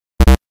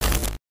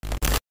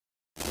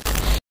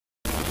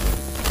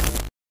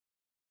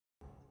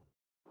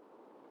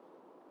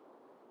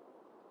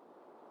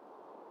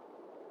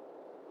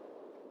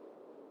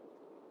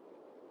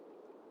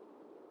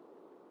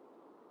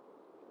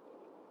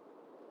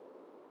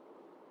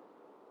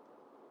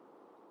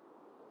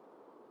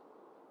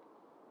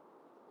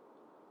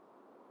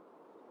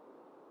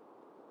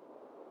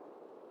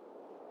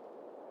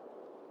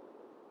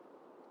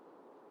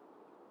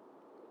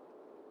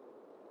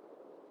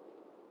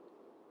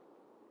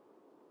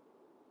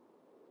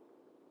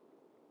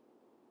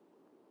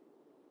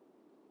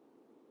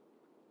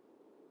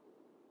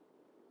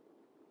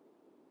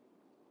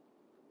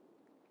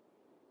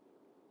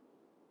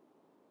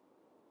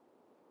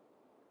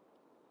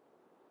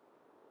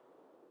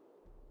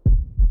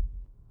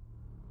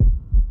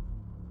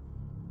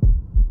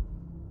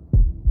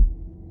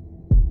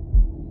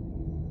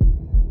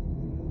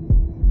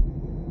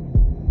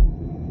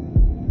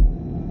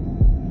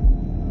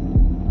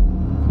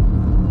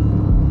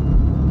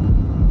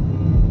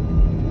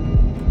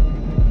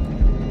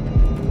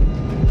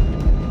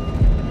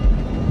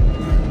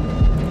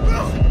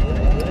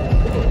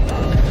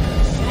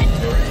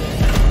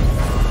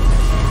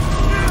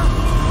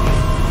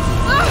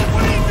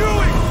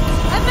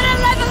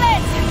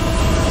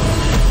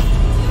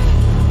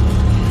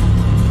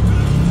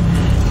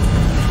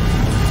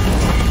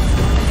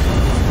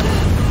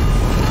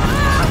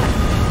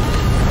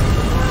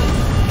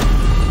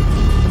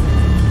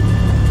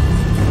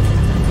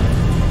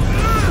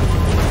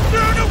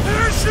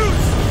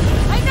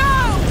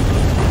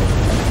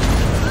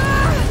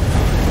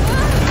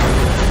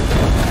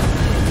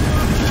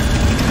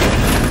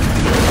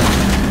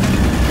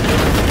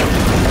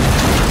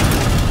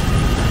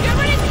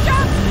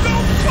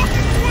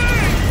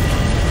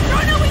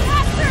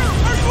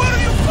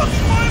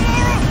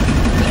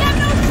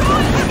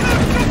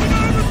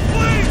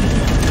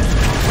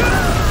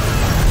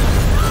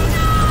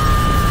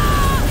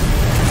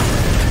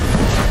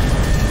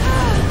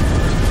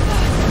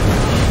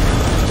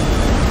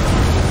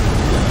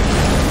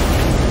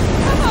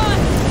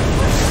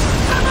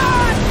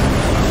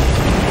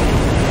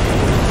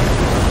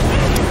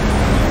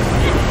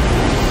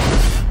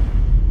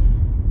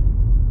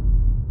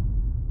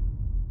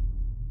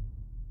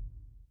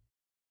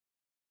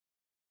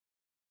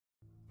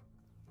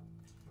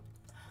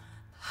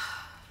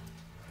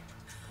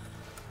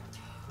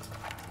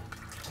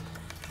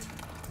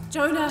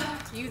Jonah,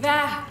 you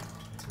there?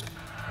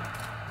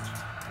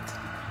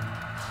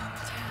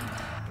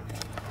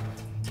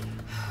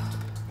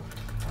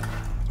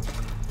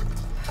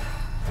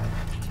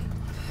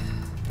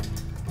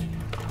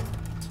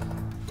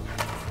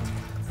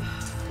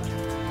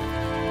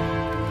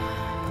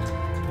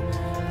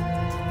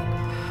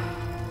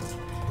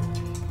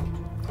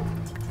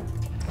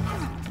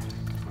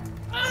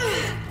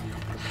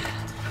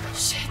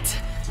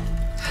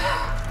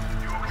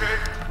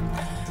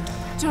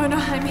 Jonah,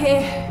 I'm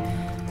here.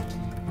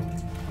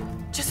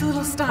 Just a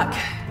little stuck.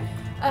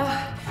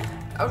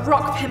 A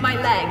rock hit my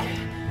leg.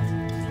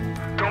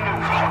 Don't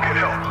move, I'll get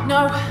help.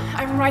 No,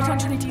 I'm right on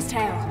Trinity's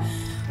tail.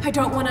 I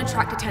don't want to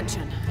attract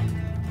attention.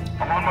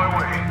 I'm on my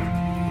way.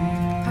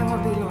 I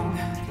won't be long.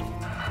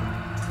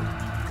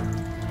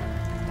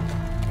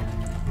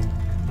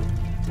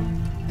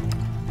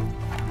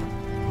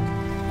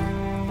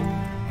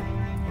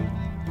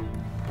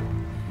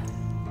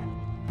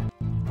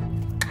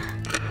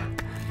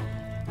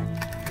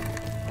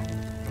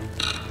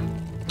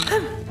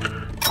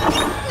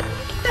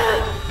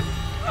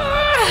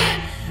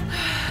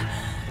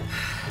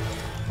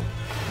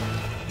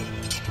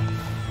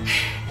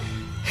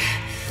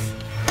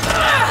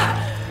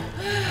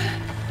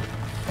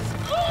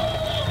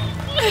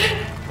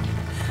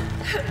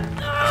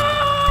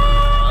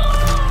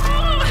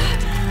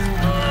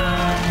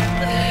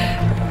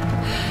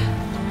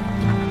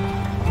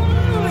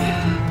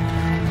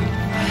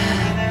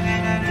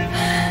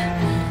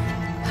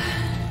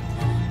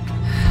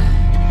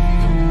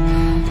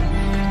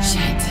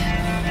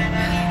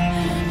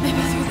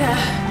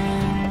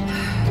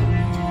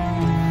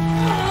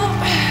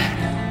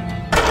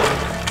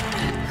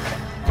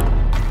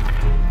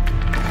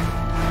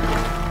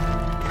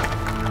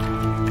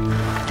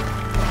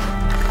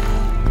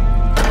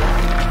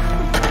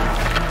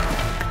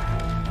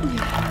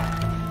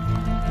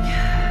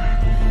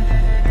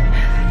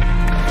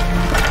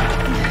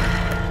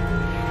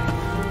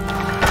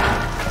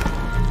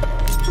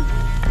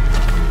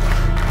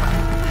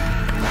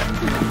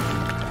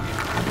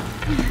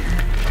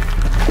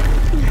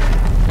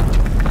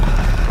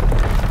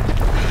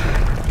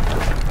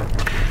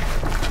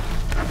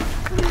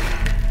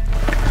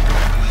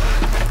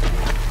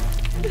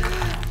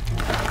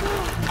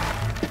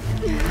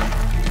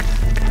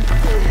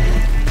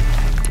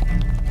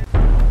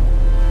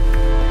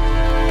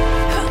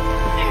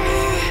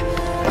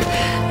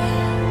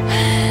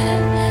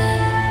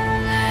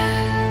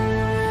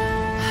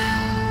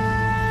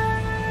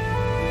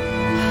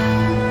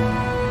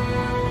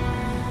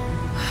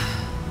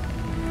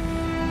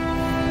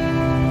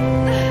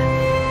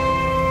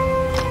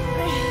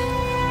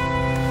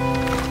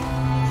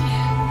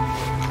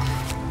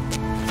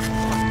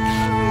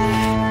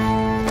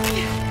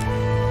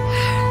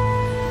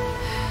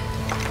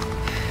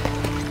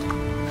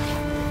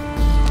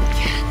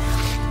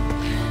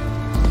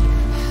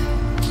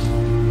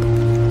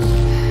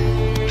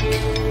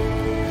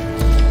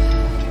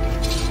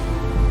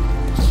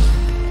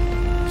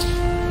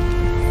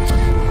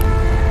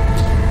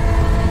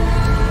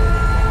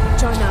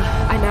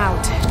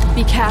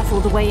 Be careful,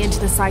 the way into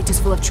the site is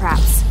full of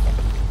traps.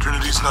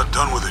 Trinity's not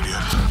done with it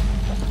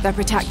yet. They're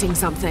protecting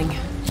something.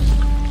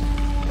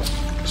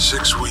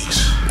 6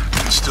 weeks,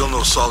 and still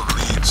no solid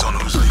leads on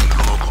who's leading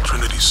the local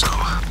Trinity cell.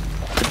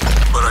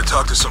 But I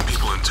talked to some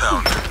people in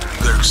town,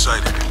 and they're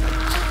excited.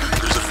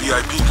 There's a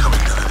VIP coming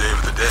to the Day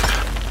of the Dead.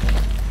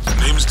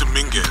 The name's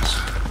Dominguez.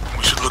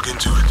 We should look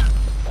into it.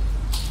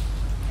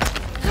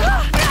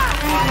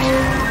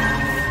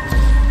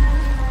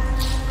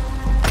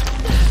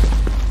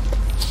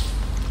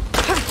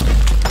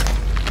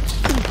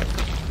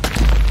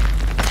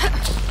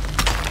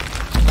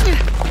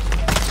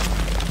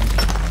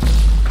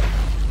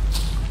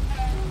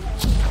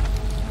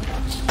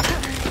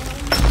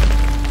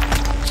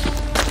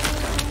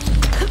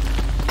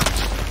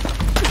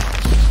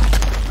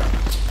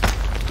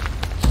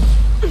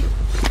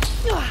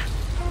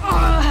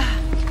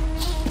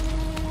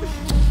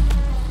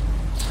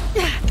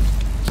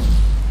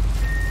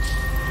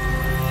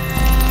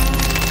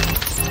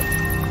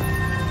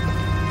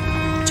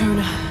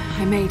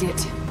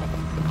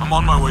 I'm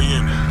on my way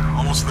in.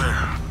 Almost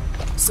there.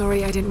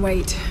 Sorry I didn't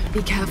wait.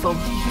 Be careful.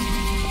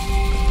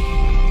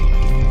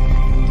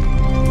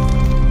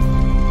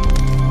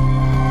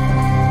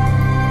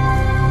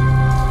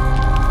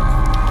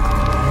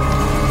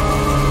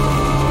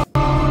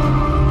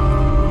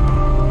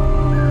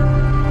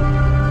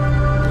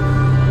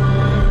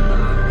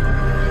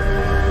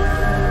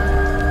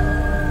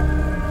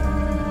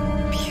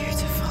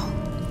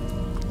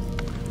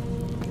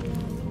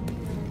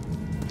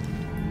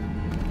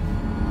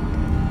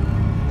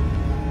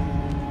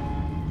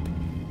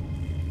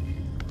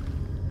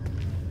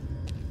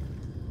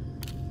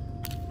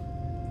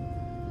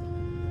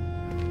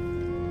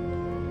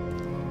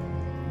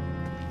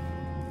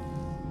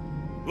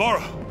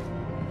 Laura!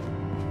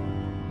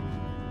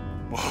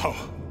 Wow.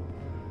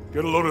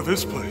 Get a load of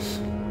this place.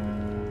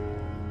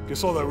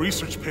 Guess all that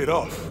research paid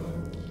off.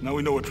 Now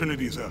we know what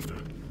Trinity is after.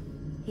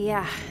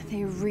 Yeah,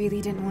 they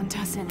really didn't want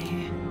us in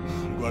here.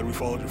 I'm glad we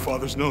followed your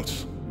father's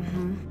notes.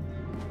 Mm-hmm.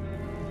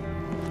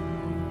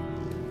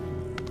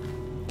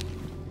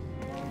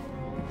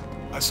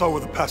 I saw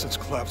where the passage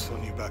collapsed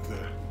on you back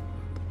there.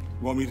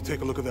 You want me to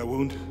take a look at that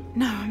wound?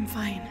 No, I'm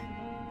fine.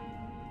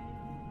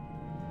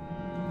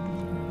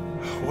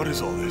 What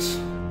is all this?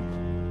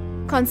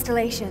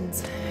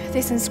 Constellations.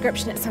 This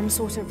inscription is some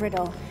sort of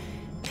riddle.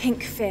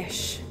 Pink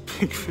fish.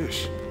 Pink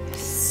fish?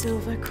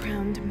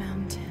 Silver-crowned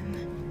mountain.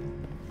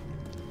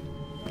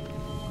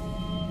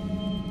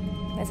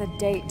 There's a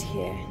date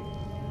here.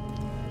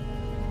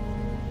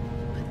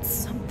 But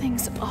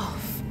something's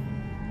off.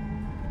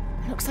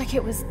 Looks like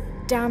it was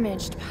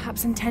damaged,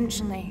 perhaps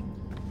intentionally.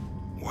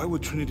 Why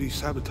would Trinity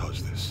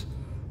sabotage this?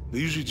 They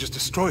usually just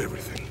destroy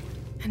everything.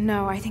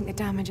 No, I think the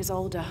damage is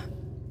older.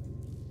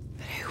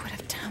 But who would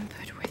have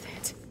tampered with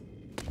it?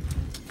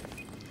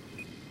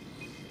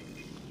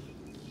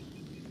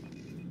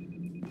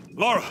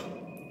 Lara!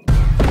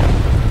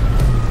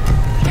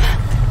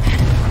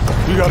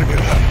 You gotta get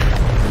out.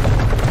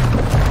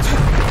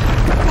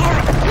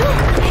 Lara!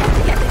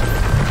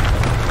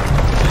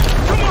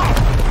 Come on!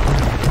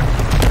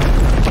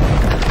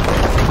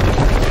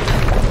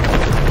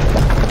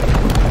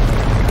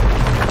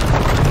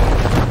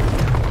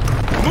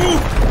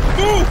 Move!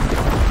 Move!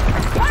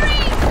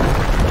 Hurry!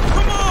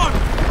 Come on!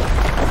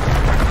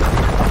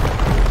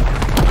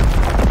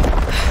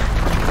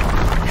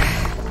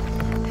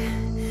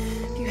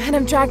 If you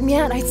hadn't dragged me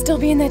out, I'd still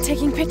be in there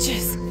taking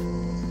pictures.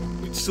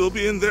 We'd still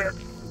be in there.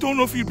 Don't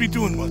know if you'd be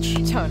doing much.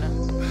 Jonah.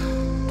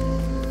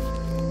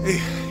 Hey,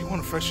 you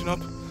want to freshen up?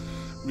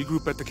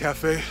 Regroup at the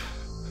cafe?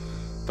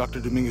 Dr.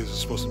 Dominguez is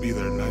supposed to be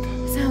there tonight.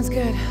 Sounds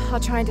good. I'll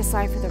try and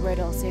decipher the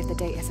riddle, see if the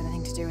date has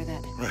anything to do with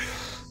it. Right.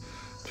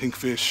 Pink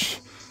fish,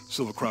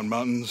 Silver Crown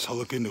Mountains, I'll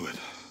look into it.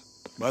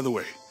 By the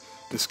way,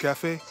 this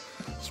cafe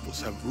is supposed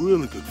to have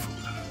really good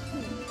food.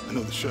 I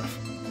know the chef.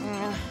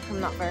 I'm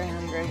not very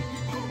hungry.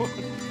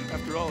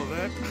 After all of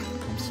that,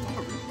 I'm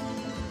sorry.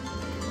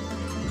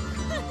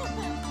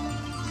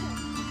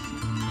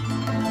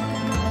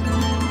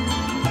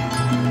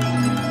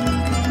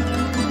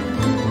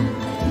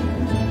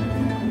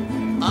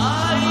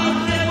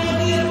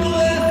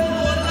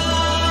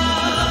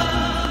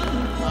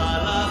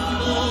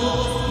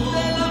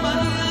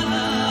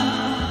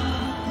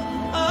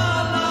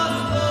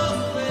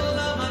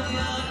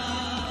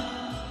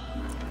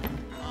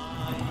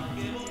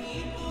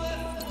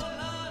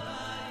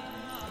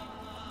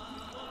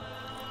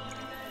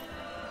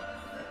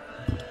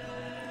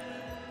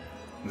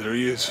 There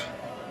he is.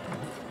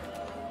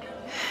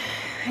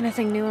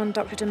 Anything new on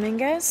Dr.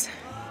 Dominguez?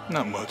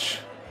 Not much.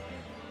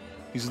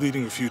 He's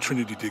leading a few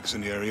Trinity digs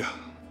in the area.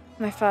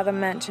 My father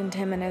mentioned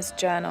him in his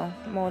journal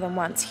more than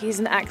once. He's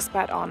an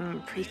expert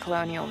on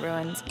pre-colonial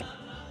ruins.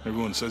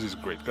 Everyone says he's a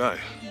great guy.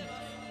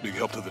 Big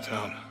help to the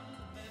town.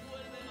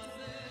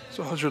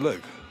 So how's your leg?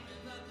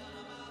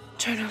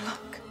 Jonah,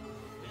 look.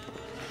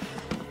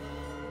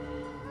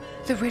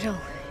 The riddle.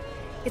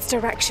 Its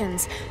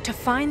directions. To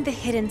find the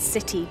hidden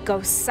city,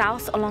 go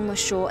south along the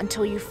shore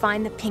until you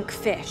find the pink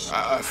fish.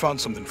 I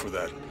found something for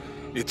that.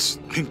 It's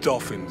pink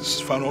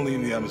dolphins, found only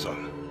in the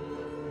Amazon.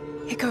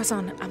 It goes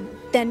on.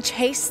 Then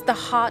chase the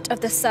heart of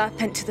the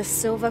serpent to the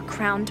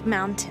silver-crowned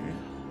mountain.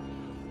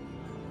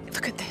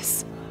 Look at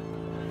this.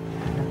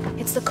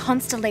 It's the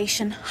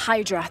constellation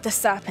Hydra, the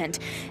serpent.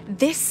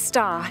 This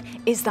star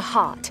is the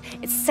heart.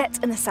 It's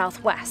set in the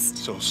southwest.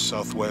 So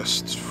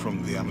southwest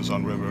from the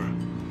Amazon River.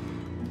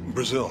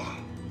 Brazil.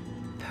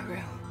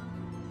 Peru.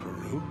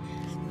 Peru?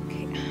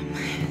 Okay,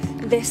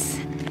 this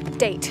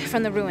date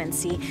from the ruins,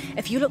 see?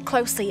 If you look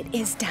closely, it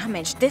is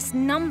damaged. This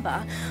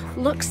number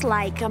looks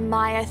like a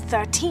Maya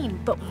 13,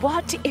 but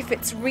what if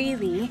it's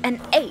really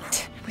an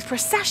 8? With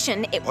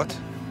precession, it... What?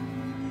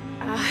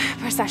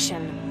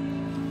 Precession.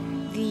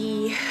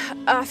 The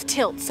Earth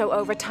tilts, so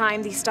over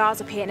time, these stars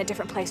appear in a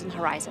different place on the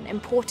horizon.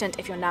 Important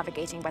if you're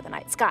navigating by the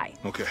night sky.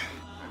 Okay.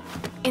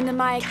 In the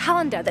Maya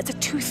calendar, that's a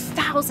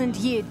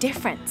 2,000-year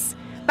difference.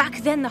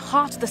 Back then, the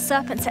heart of the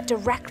serpent set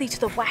directly to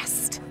the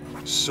west.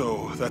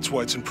 So that's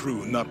why it's in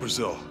Peru, not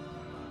Brazil.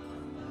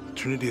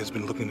 Trinity has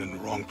been looking in the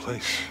wrong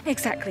place.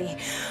 Exactly.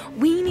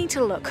 We need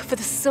to look for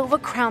the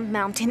silver-crowned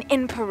mountain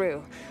in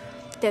Peru.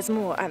 There's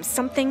more.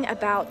 Something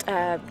about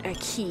a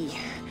key.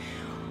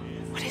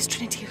 What is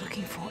Trinity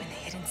looking for in the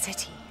hidden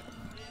city?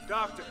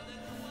 Doctor,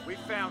 we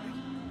found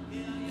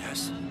it.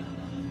 Yes.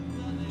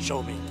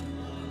 Show me.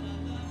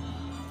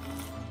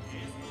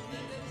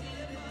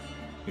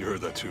 You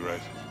heard that too,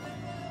 right?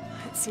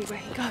 Let's see where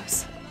he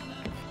goes.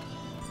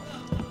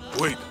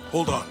 Wait,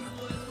 hold on.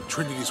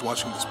 Trinity's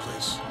watching this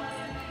place.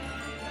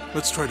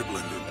 Let's try to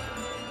blend in.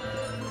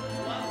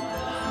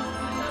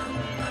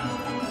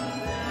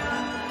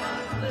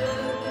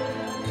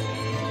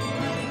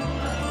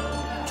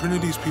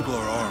 Trinity's people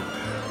are armed.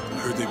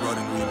 I heard they brought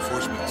in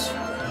reinforcements.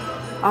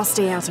 I'll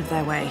stay out of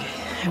their way.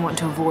 I want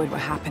to avoid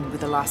what happened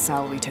with the last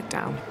cell we took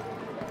down.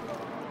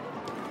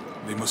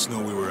 They must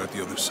know we were at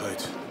the other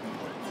site.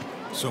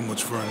 So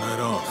much for a night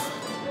off.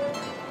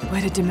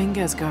 Where did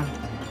Dominguez go?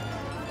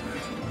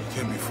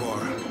 Can't be far.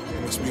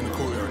 It must be in the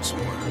courtyard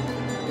somewhere.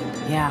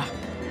 Yeah.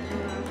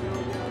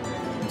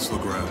 Let's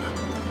look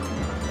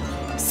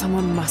around.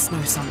 Someone must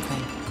know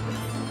something.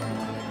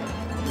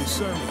 Hey,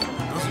 Sammy,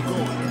 how's it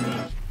going?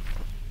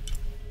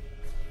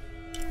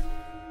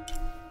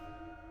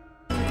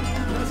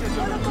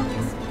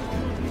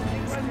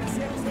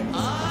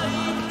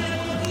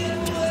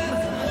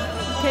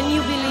 Can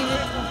you believe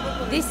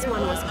it? This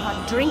one was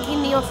caught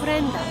drinking the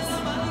ofrendas.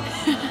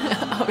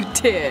 Oh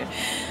dear.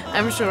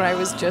 I'm sure I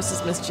was just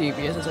as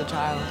mischievous as a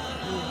child.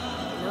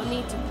 No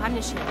need to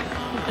punish him.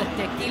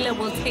 Tequila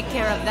will take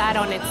care of that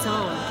on its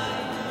own.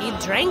 He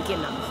drank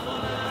enough.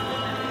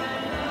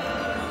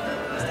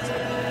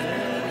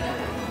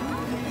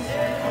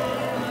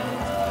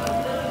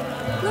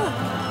 Look,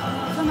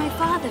 for my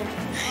father.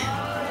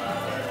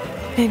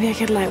 Maybe I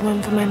could light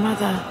one for my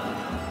mother.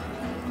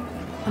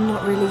 I'm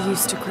not really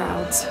used to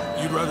crowds.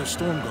 You'd rather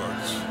storm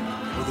guards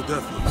or the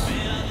deathless?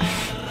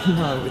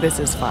 No, this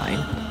is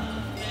fine.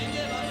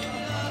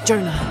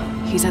 Jonah,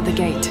 he's at the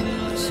gate.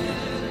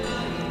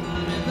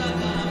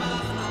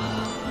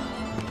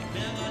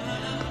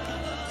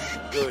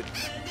 Good.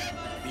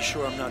 Be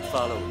sure I'm not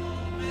followed.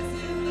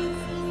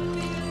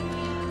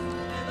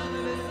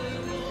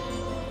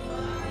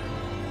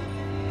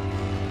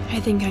 I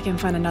think I can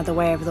find another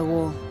way over the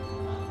wall.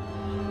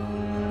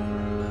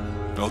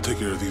 I'll take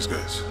care of these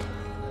guys.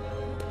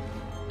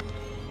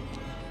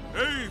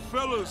 Hey,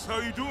 fellas, how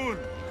you doing?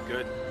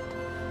 Good.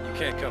 You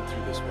can't come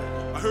through this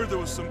way. I heard there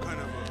was some kind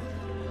of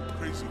a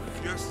crazy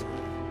fiesta,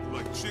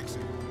 like chicks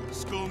in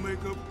skull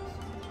makeup.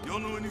 Y'all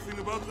know anything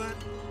about that?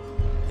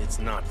 It's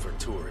not for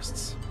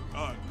tourists.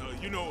 No,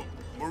 you know,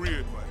 Maria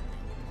invited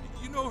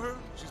me. You know her?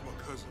 She's my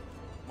cousin.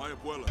 My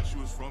abuela, she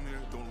was from here,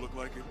 don't look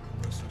like it.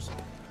 Rest her soul.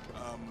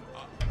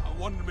 I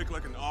wanted to make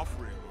like an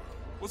offering.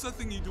 What's that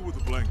thing you do with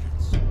the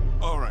blankets?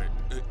 All right,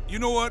 you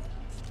know what?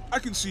 I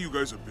can see you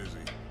guys are busy.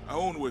 I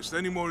won't waste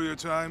any more of your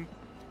time.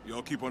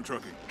 Y'all keep on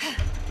trucking.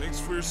 Thanks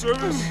for your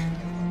service.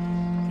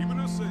 Keeping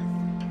us safe.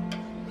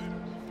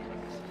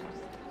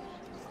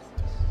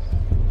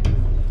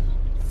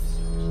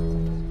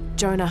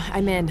 Jonah,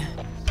 I'm in.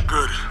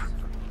 Good.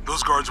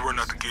 Those guards weren't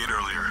at the gate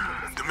earlier.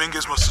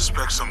 Dominguez must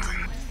suspect something.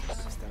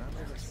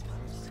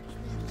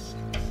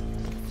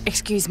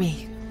 Excuse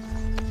me.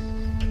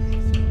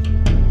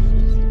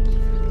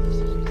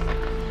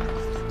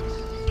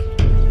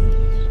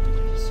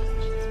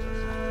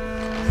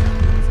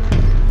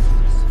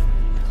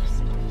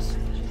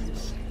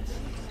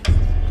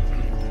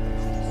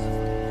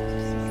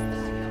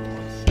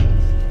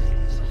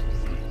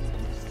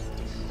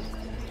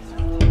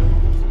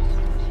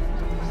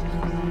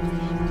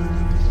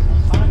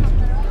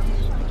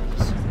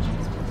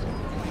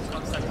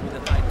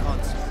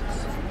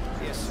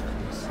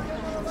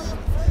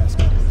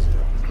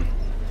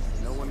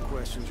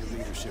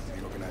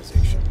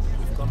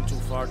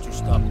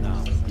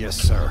 Yes,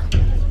 sir.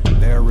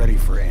 They're ready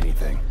for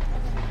anything.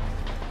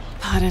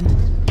 Pardon.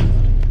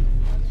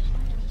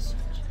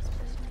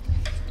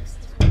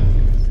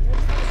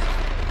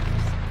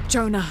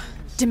 Jonah,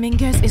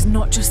 Dominguez is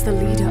not just the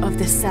leader of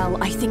this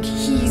cell. I think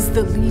he's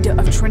the leader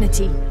of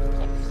Trinity.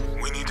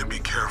 We need to be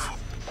careful.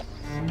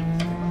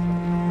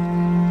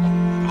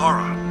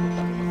 Laura.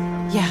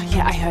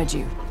 Yeah, I heard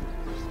you.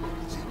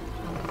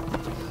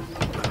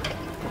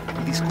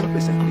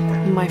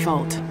 My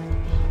fault.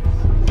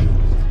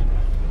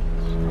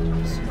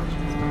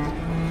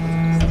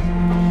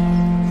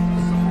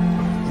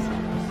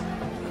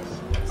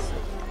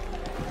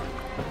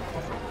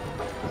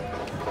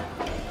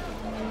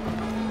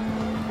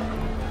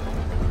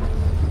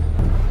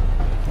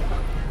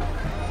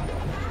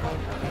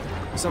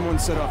 Someone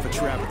set off a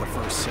trap at the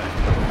first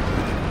second.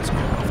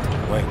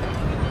 Wait.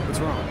 What's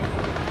wrong?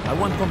 I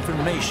want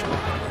confirmation.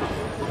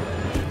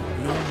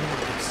 No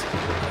notice.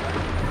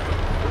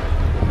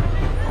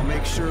 I'll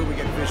make sure we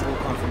get visual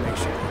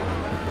confirmation.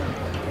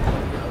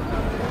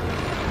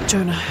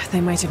 Jonah,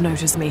 they might have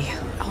noticed me.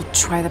 I'll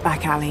try the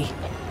back alley.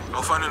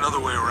 I'll find another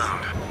way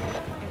around.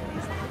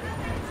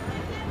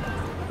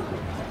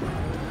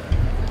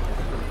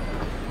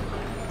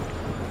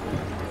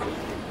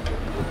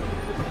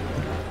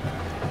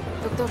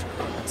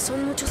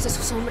 Son muchos de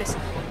sus hombres.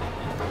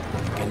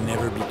 Can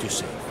never be too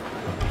safe.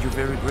 You're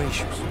very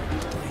gracious.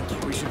 Thank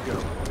you. We should go.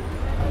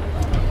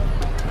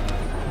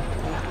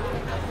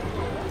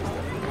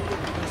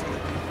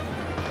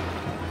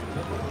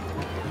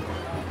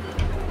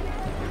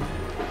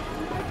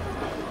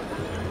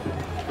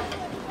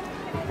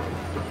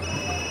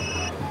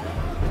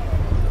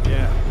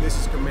 Yeah, this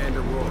is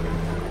Commander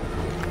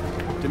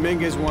Roy.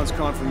 Dominguez wants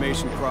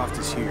confirmation Croft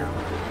is here.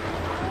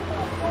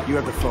 You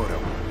have the photo.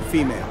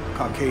 Female,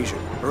 Caucasian,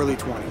 early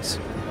 20s.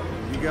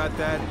 You got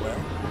that? Well,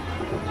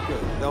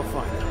 Good. They'll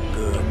find her.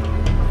 good. I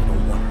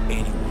don't want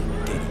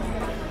anyone dating you.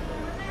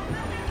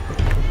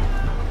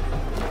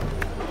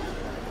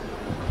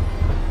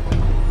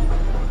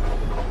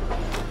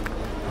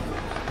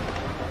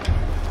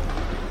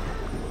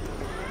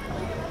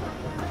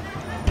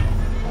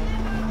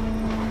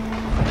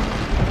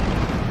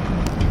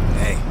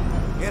 Hey,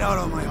 get out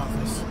of my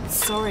office.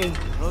 sorry.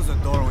 Close the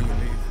door when you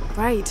leave.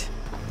 Right.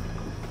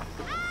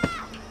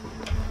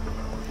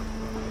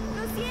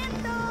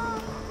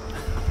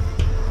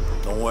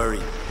 Don't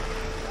worry.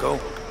 Go.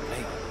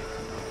 Hey.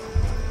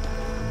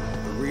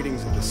 The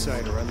readings of the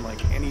site are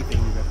unlike anything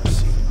you've ever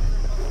seen.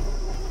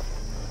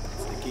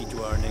 It's the key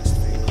to our next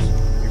phase.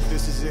 If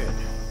this is it,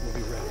 we'll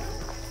be ready.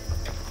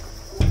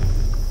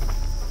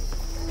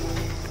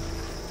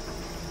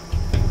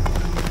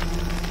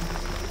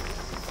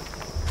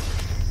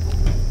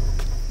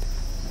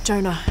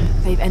 Jonah,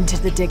 they've entered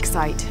the dig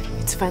site.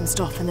 It's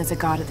fenced off and there's a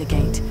guard at the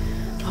gate.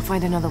 I'll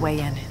find another way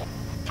in.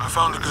 I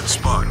found a good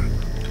spot.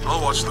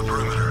 I'll watch the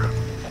perimeter.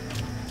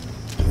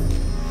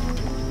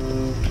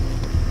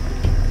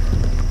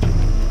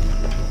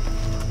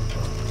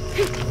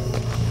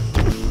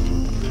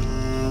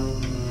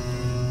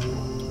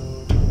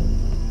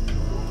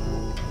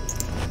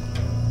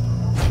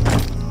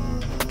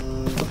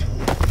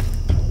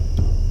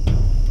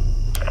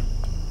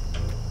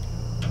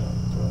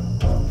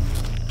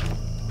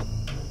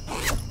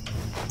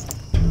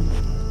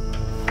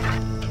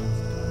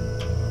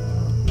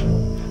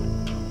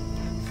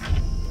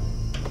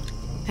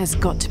 There's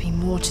got to be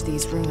more to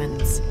these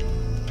ruins.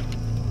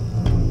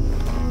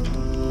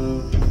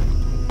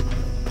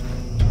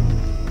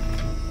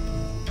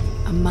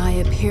 A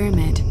Maya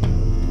pyramid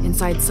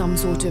inside some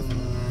sort of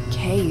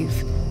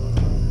cave.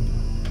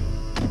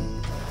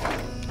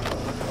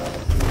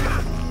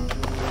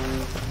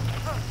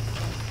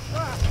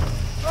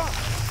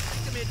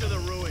 Come into the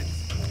ruins.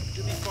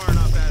 You'll be far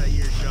enough out of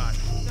earshot.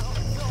 No,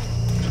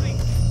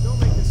 please, don't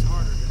make this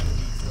harder than it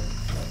needs.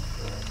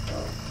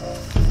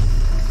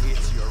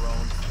 It's your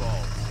own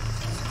fault.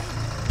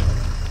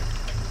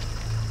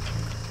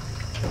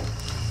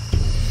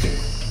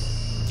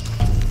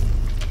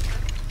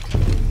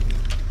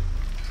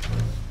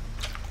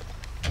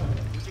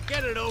 Would you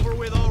get it over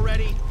with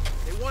already?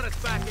 They want us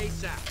back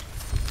ASAP.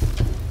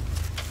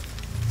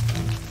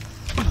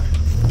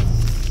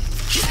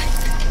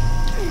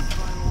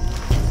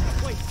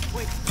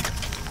 Wait.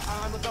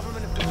 I'm a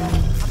government official. I'm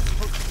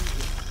supposed to be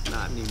here.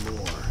 Not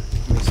anymore,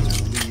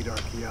 Mr. Lead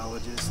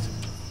Archaeologist.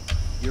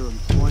 Your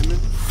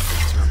employment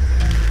is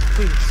terminated.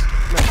 Please,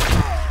 no.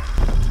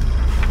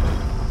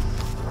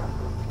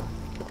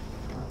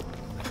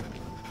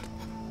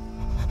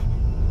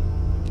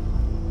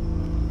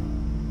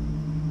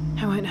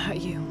 I won't hurt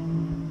you.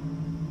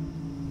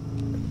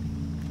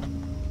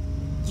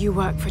 You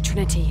work for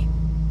Trinity.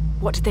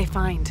 What did they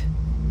find?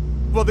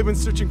 Well, they've been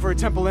searching for a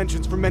temple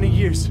entrance for many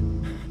years.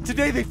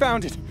 Today they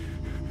found it.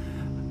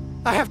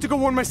 I have to go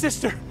warn my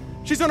sister.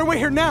 She's on her way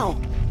here now.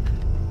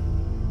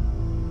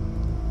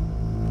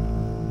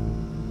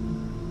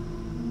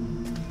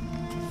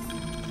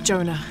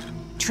 Jonah,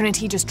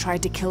 Trinity just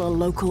tried to kill a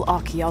local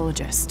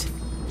archaeologist.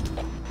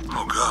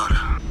 Oh God.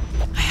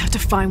 I have to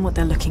find what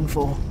they're looking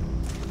for.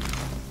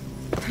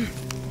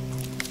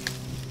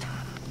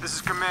 This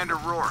is Commander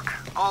Rourke.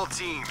 All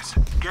teams,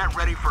 get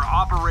ready for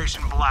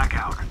Operation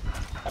Blackout.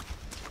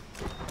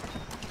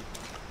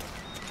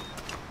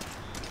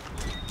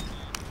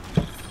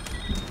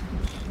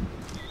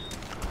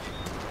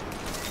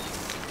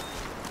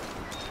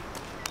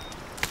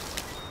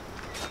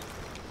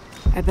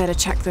 I better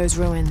check those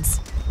ruins.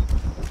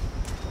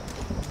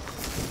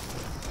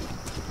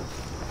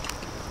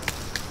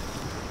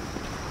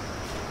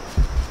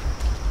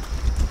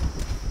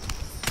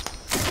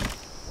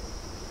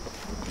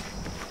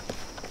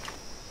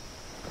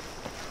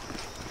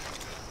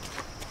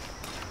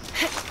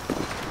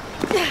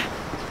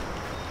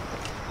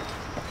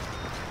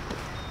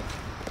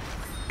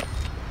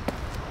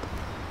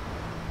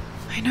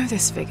 I know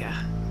this figure.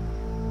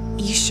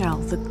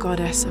 Ishel, the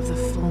goddess of the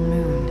full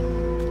moon.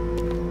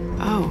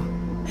 Oh,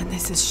 and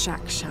this is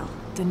Shakshel,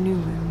 the new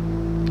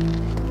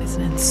moon. There's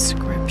an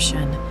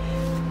inscription.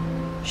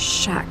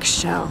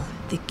 Shakshel,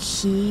 the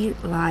key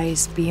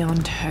lies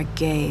beyond her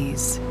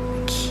gaze.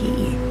 The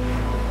key.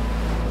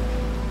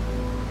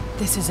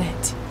 This is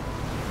it.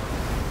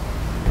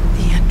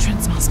 The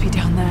entrance must be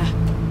down there.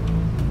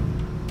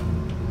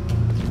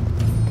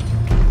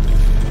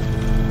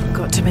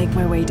 Got to make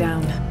my way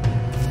down.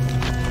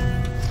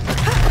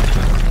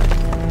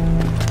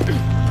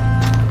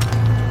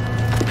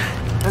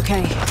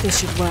 Okay, this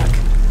should work.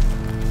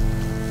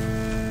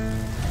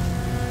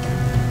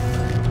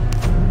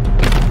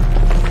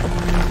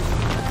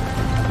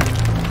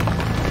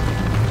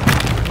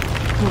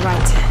 All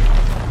right.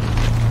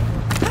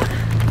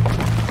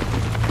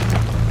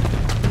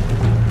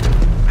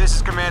 This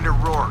is Commander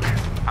Rourke.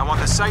 I want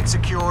the site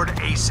secured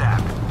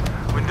ASAP.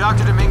 When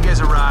Dr.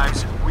 Dominguez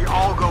arrives, we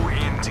all go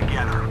in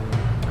together.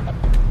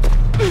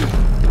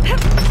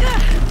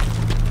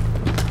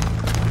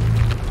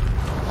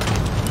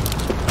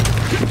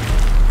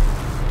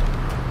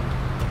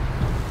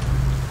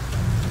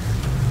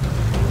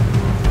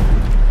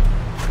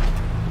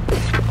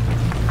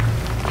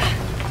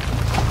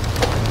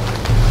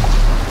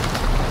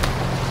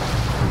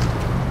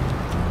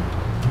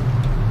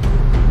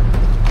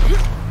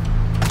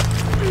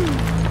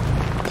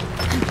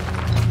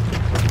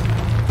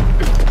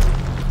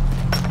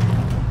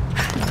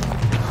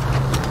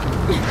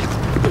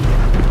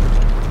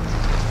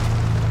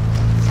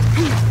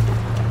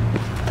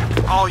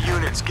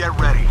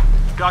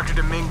 Dr.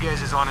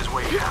 Dominguez is on his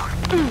way down.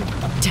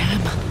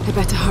 Damn, I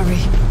better hurry.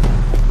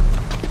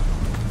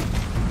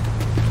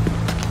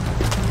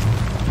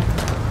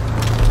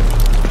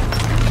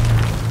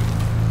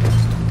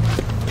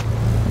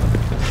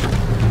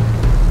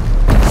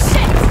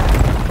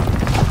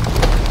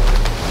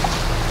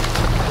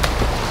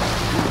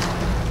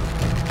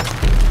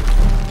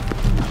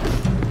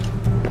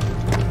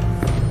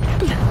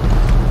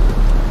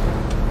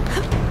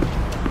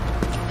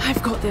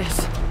 I've got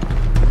this.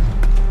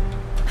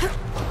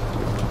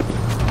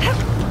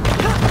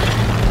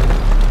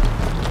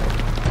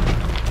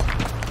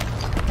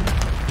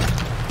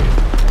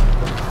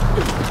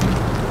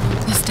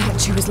 The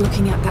statue is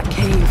looking at that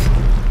cave.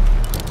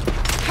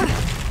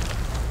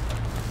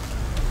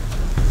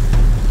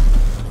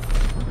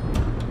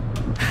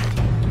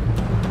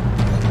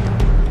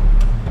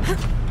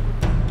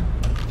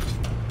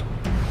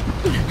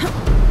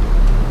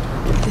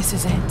 This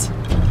is it.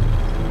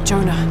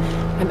 Jonah,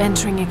 I'm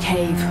entering a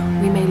cave.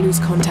 We may lose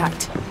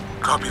contact.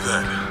 Copy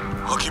that.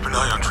 I'll keep an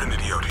eye on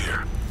Trinity out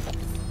here.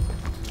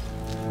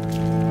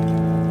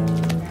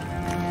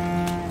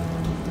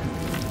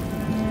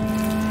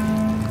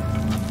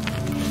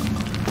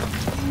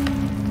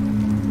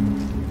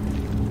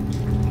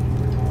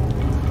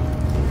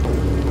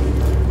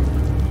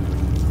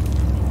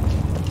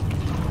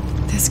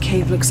 This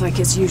cave looks like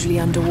it's usually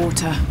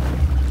underwater.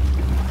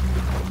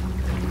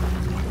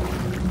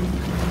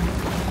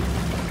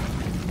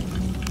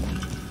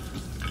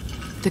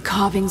 The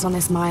carvings on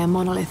this Maya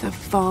monolith are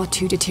far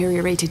too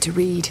deteriorated to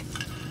read.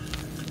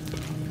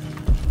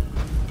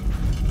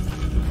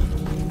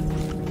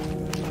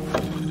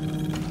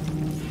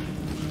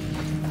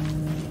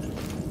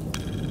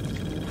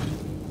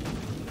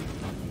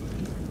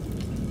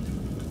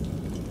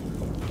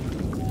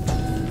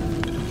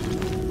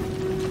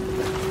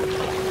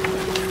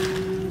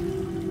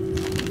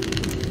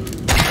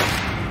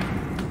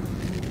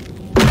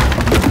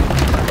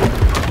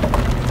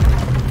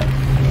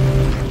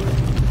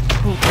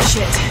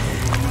 Shit.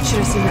 Should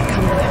have seen that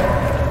coming.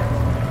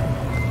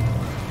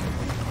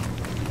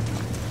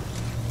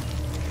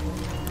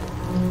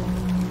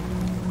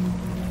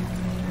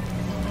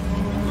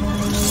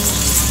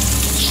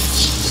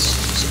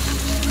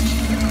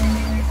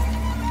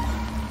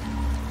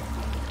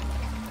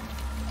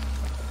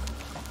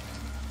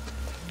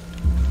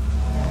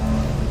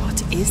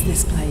 What is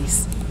this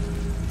place?